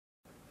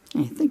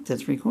I think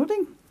that's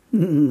recording.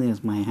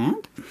 There's my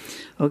hand.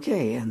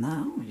 Okay, and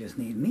now we just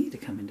need me to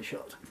come into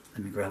shot.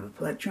 Let me grab a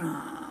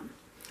plectrum.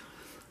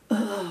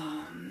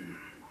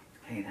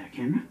 Hey there,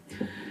 camera.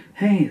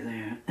 Hey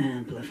there,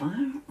 amplifier.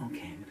 Okay, I'm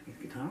going to get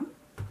the guitar up.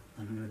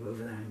 I'm going to go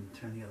over there and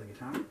turn the other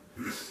guitar up.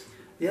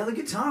 The other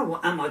guitar,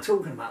 what am I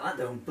talking about? That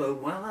don't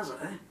bode well, does it,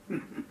 eh?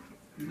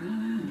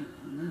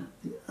 No,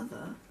 the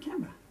other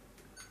camera.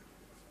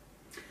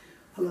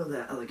 Hello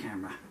there, other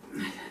camera.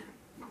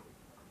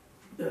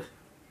 Ugh.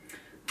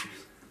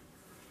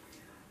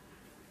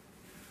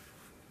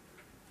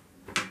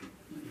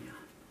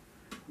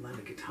 My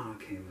guitar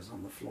cables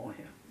on the floor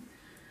here.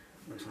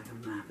 Looks like a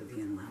map of the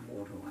inland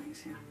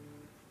waterways here.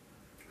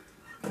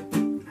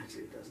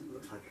 Actually, it doesn't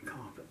look like a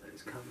carpet that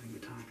is covering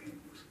guitar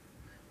cables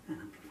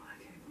and amplifier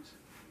cables.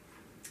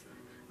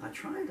 I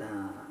tried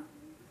an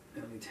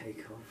early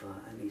take of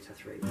Anita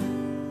Three.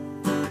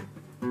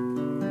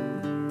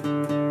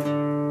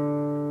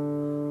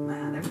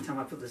 Man, every time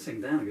I put this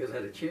thing down, it goes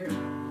out of tune.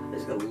 I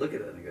just got to look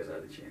at it and it goes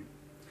out of tune.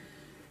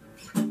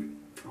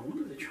 I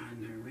wanted to try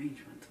an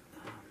arrangement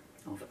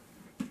of it.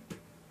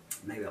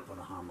 Maybe I'll put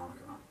a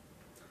harmonica on.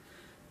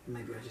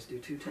 Maybe I just do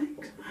 2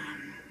 takes.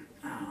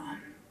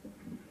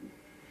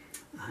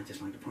 I'd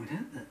just like to point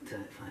out that,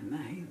 if I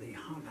may, the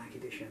hardback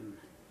edition,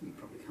 you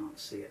probably can't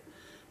see it,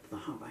 but the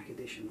hardback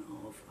edition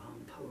of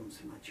Poems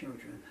for My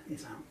Children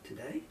is out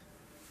today,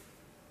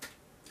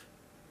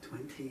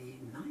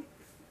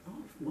 29th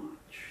of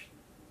March,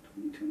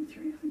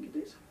 2023, I think it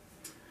is.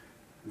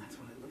 And that's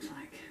what it looks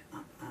like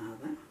up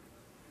there.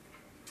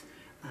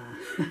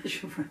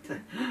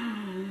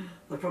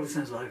 That probably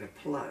sounds like a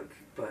plug,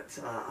 but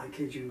I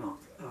kid you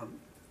not,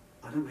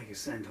 I don't make a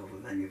cent off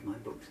of any of my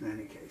books in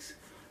any case.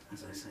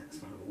 As I say at the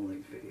start of all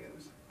these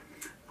videos,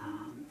 I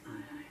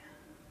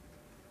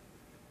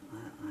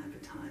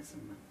advertise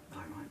them, I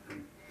write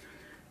them,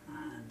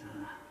 and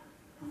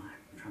I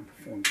try and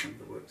perform some of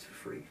the works for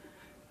free.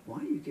 Why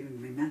are you giving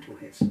me metal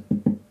hits?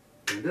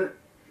 Don't do it.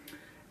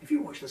 If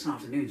you watch this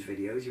afternoon's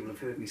videos, you will have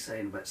heard me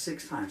saying about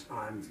 6 times,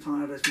 I'm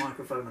tired of this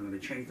microphone, I'm going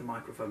to change the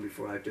microphone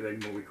before I do any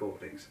more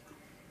recordings.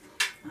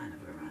 I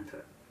never got around to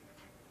it.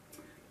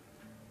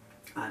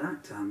 I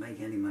don't make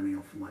any money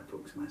off of my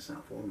books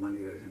myself. All the money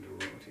goes into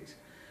royalties.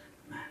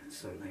 Man, it's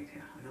so late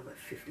here. I got about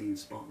 15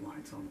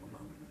 spotlights on at the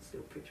moment. It's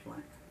still pitch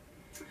black.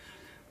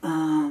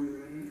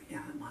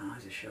 Yeah, my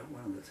eyes are shut,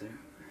 one of the two.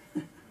 I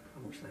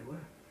wish they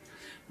were.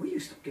 Will you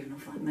stop giving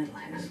off that metal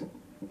hiss?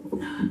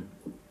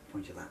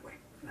 Point you that way.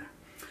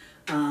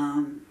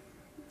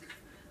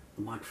 The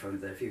microphone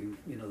there, if you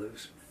know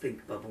those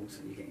think bubbles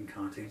that you get in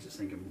cartoons, just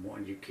thinking, why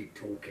do you keep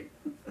talking?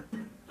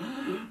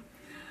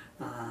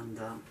 And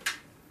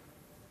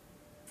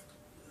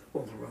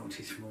all the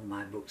royalties from all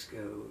my books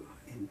go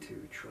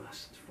into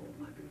trust for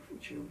my beautiful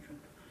children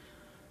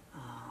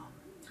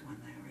when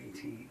they're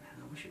 18.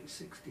 And I wish it was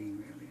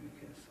 16 really,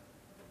 because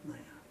they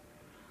are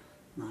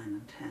 9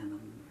 and 10,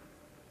 and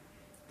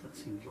that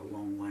seems a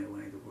long way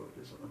away the world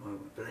is at the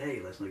moment. But hey,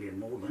 let's not get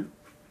Maudlin,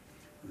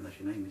 unless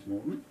your name is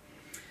Maudlin.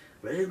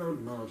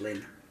 Reginald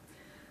Maudlin,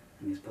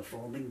 and he's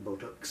performing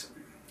Buttocks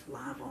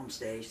live on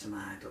stage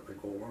tonight at the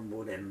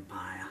Gorhamwood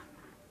Empire.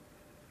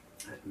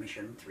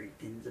 Admission 3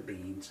 tins of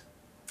beans.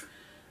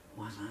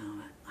 Was I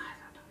on it? I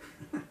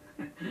don't know.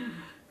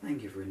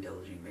 Thank you for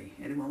indulging me.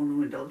 Anyone want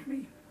to indulge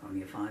me?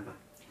 Only a £5.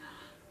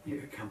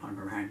 You come on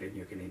around and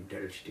you can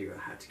indulge to your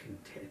heart's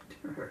content.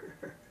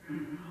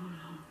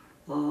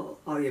 Oh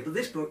yeah, but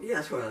this book, yeah,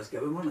 that's where I was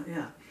going, wasn't it?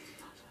 Yeah.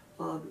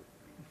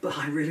 But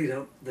I really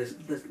don't, there's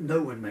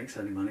no one makes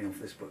any money off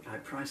this book. I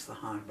priced the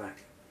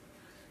hardback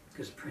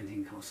because the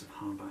printing costs of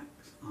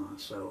hardbacks are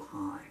so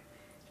high.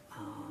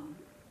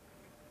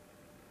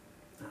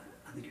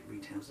 I think it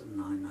retails at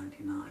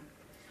 $9.99,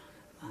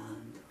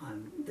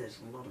 and there's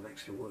a lot of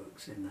extra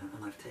works in there,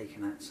 and I've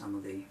taken out some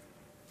of the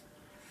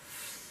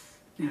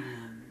there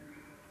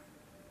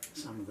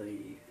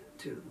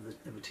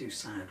were 2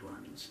 sad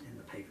ones in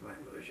the paperback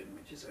version,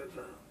 which is over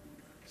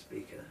the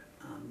speaker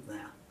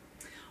there.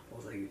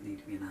 Although you need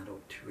to be an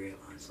adult to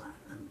realise that,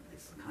 and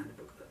it's the kind of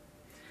book that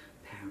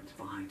parents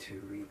buy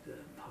to read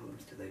the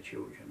poems to their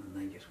children, and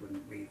they just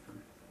wouldn't read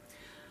them.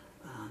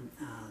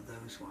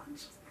 Those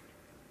ones.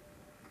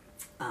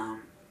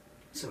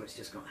 So it's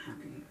just got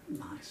happy,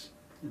 nice,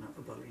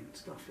 ebullient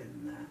stuff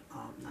in there.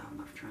 Now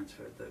I've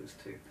transferred those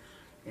 2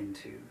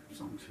 into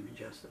Songs from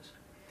Injustice.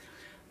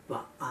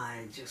 But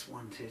I just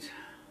wanted,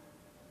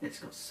 it's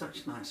got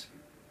such nice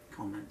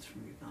comments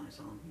from you guys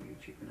on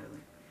YouTube and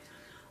everything.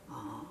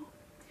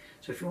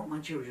 So if you want my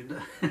children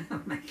to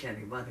make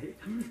any money,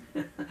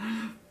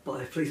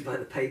 please buy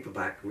the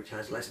paperback, which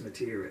has less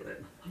material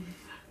in.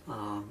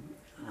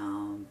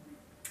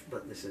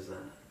 But this is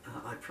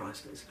I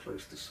priced it as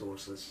close to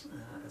sources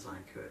as I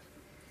could.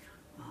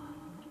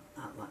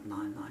 At that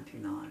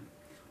 $9.99,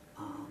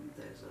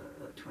 there's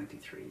a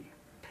 23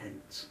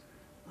 pence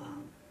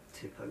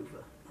tip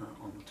over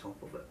on the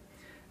top of it,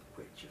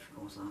 which of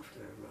course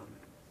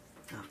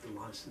after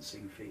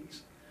licensing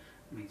fees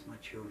means my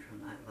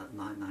children, at that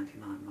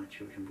 $9.99, my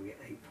children will get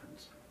 8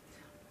 pence.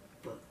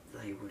 but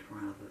they would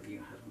rather you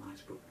had a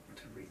nice book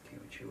to read to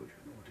your children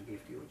or to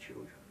give to your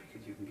children,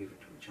 because you can give it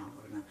to a child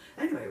now.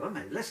 Anyway, well,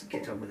 mate, let's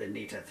get on with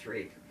Anita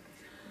Three.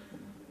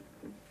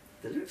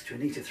 The lyrics to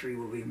Anita Three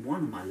will be in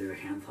one of my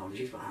lyric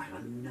anthologies, but I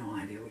have no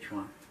idea which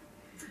one.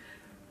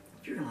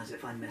 Do you realise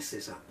if I mess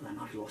this up, then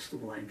I've lost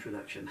all that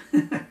introduction?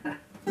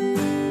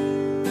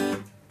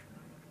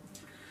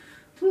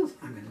 So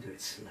I'm going to do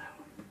it slow.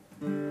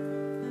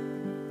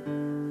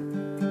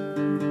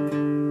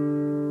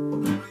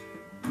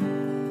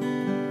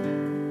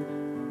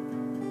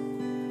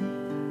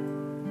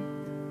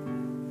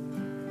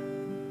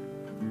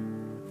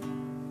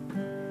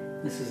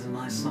 This is a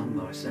nice song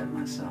that I set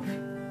myself. I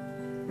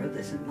wrote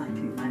this in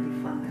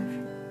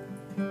 1995.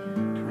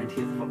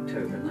 20th of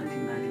October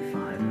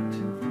 1995 at,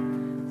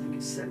 I think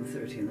it's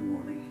 7:30 in the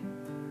morning.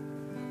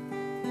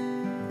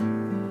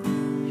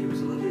 She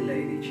was a lovely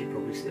lady, and she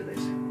probably still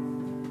is.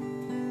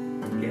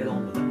 Get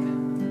on with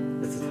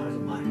it. That's the title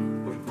of my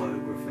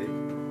autobiography.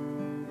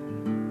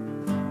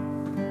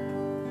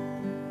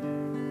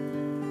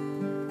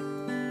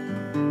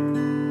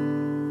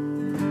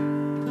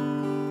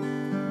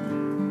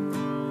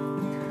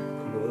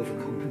 Got to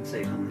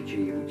overcompensate on the G,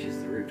 which is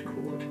the root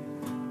chord,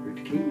 root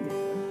key.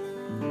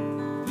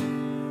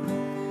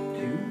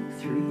 2,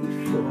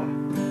 3, 4.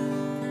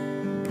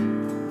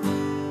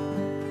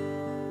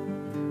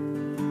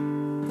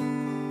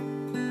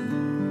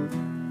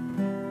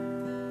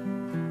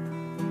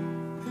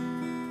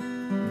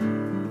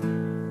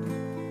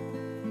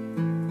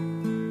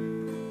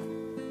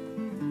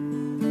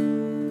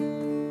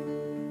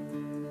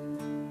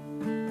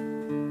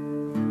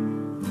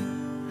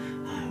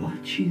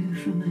 You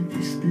from a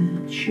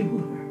distant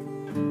shore,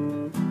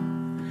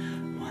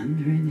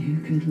 wondering who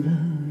could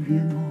love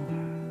you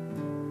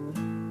more,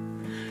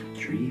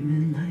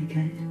 dreaming like I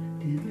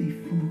did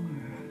before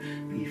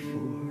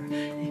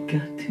it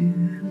got too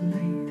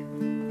late.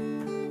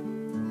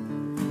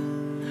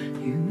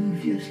 You move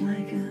just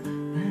like a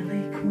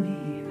ballet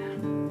queen,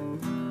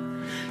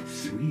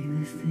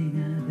 sweetest thing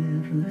I've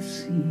ever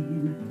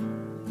seen,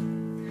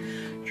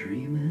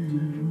 dreaming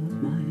of what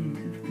might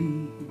have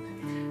been.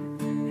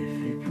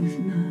 Was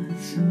not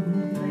so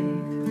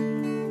late,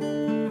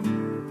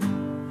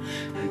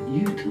 and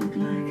you talk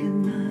like a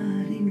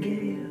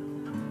nightingale,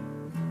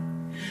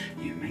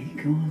 you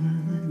make all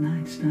of the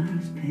night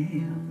stars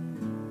pale,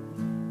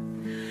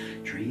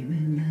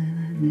 dreaming that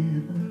I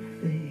never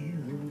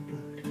fail,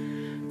 but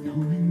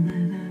knowing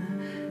that I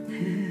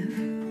have,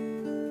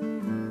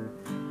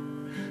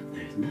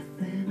 there's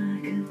nothing I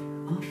can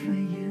offer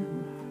you,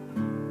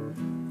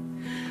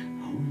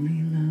 only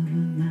love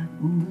and that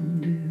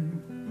won't do.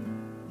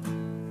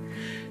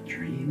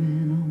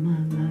 Dreaming all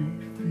my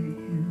life for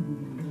you,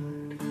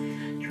 but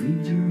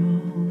dreams are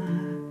all I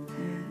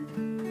had.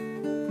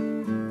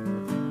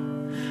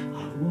 I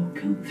walk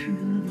home through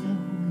the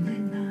lonely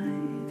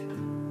night,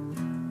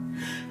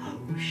 I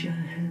wish I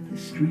had the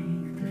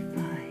strength to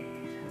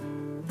fight,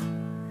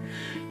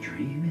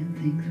 dreaming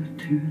things would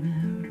turn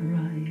out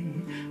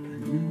right, but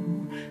no,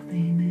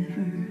 they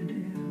never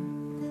do.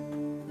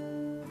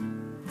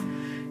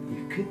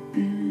 You could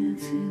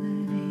dance in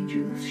an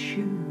angel's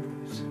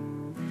shoes,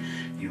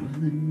 you're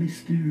the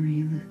mystery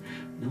that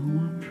no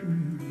one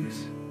proves,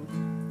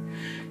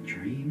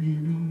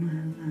 dreaming all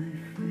my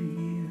life for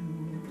you,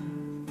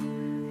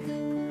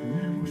 and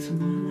I want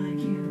someone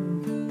like you.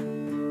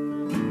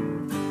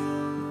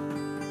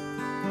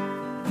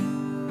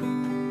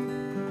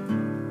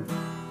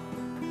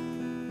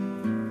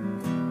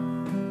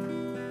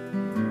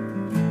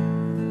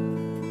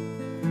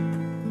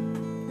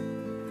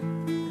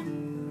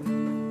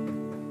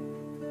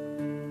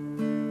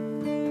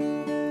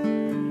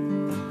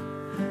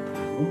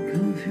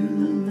 Through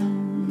the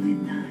lonely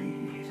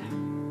night,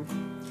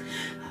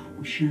 I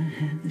wish I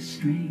had the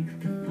strength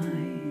to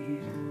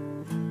fight,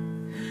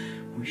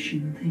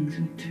 wishing things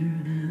would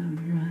turn out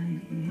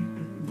right,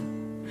 but no,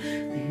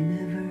 they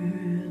never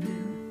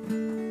do.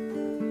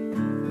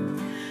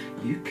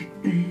 You could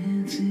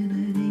dance in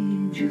an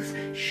angel's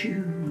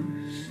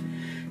shoes,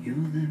 you're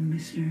the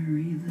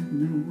mystery that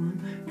no one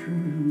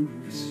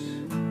proves,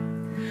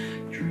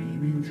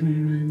 dreaming's where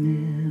I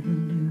never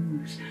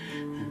lose,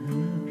 and I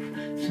love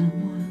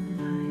someone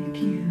like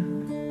you.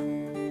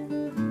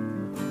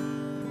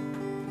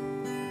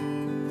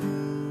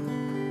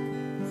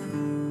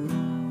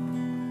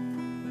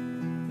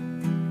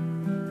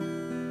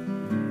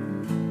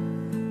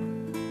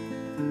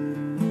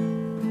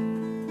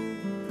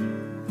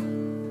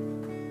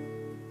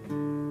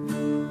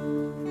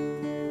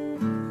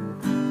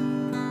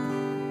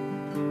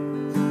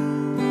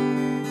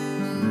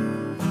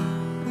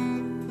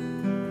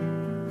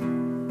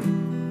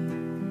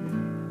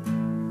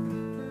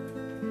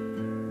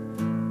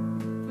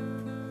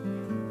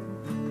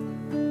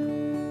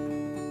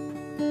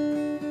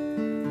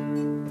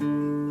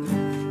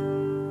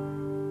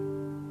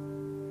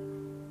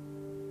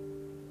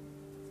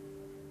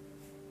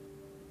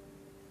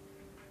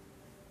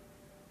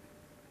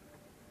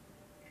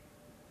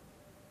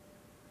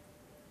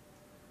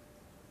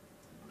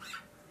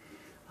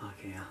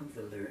 Okay, I hope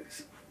the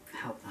lyrics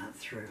help that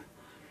through.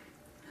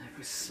 It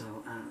was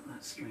so out,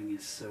 that string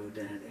is so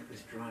dead, it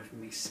was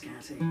driving me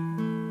scatty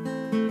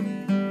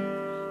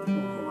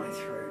all the way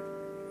through.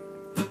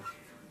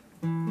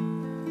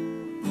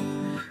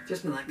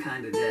 Just been that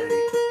kind of day.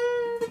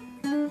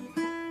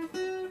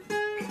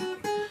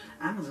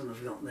 Amazon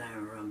have got their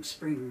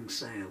spring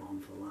sale on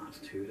for the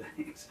last 2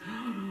 days.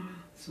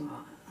 So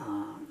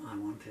I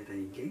wanted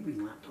a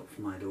gaming laptop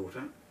for my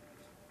daughter,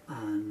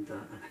 and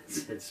it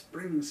said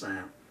spring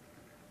sale.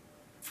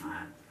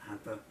 I had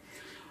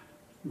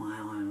my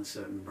eye on a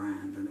certain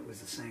brand, and it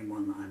was the same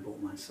one that I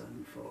bought my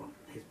son for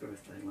his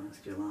birthday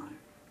last July.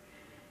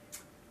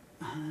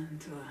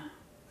 And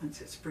it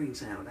said spring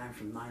sale, down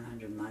from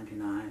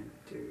 $999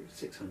 to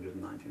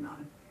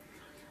 $699.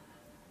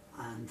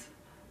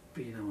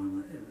 But you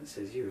know, it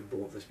says you have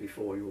bought this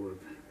before, you would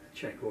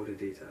check order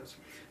details.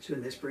 So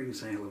in this spring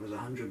sale it was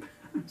 £100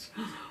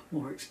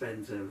 more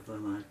expensive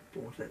than I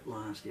bought it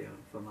last year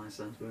for my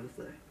son's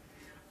birthday.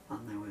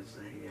 And there was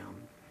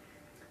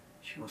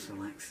she also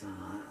likes,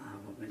 I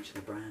won't mention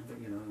the brand, but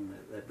you know,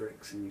 they're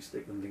bricks and you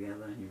stick them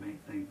together and you make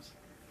things.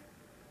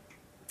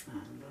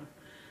 And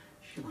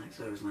she likes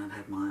those, and I'd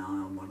had my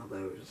eye on one of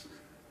those,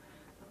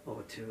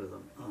 or two of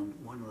them.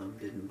 One of them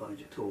didn't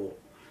budge at all,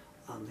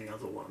 and the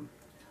other one,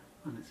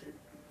 and it said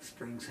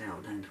spring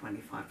sale down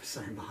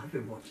 25%, but I've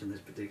been watching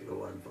this particular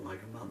one for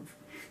like a month.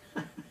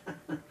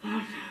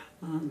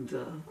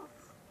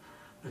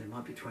 And it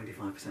might be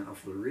 25%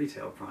 off the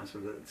retail price,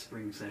 but at the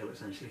spring sale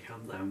it's actually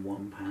come down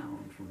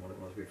 £1 from what it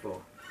was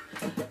before.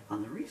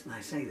 And the reason I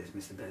say this,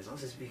 Mr.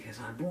 Bezos, is because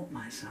I bought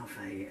myself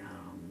a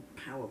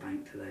power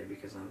bank today,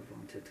 because I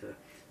wanted to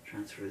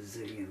transfer a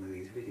zillion of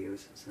these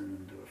videos and send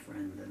them to a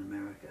friend in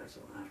America,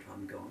 so after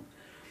I'm gone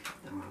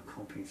there are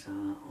copies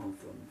of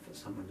them for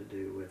someone to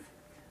do with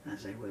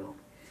as they will.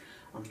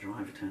 And the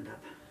driver turned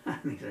up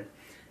and he said,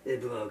 "They're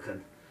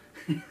broken."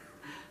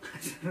 I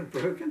said,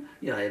 "Broken?"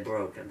 "Yeah, they're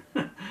broken."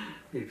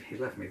 He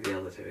left me the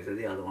other two. He said,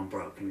 "The other one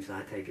broke," and he said,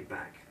 "I take it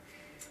back."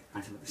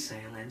 I said, "But the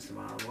sale ends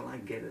tomorrow." "Well, I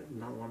get it,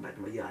 another one back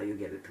tomorrow." "Yeah, you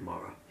get it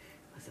tomorrow."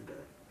 I said,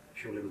 "But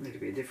surely it will need to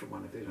be a different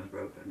one if this one's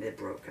broken." "They're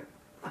broken."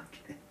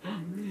 Okay.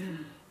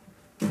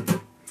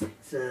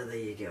 So there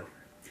you go.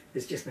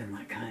 It's just been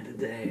that kind of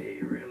day,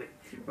 really.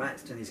 Right,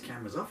 let's turn these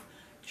cameras off,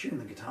 tune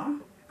the guitar,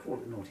 call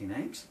it naughty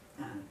names.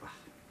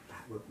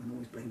 That workman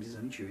always blames his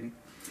own tuning.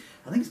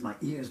 I think it's my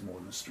ears more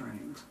than the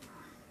strings.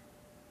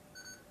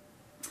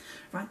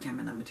 Right,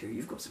 camera number 2,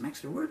 you've got some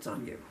extra words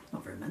on you.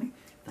 Not very many.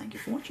 Thank you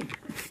for watching.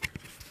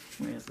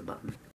 Where's the button?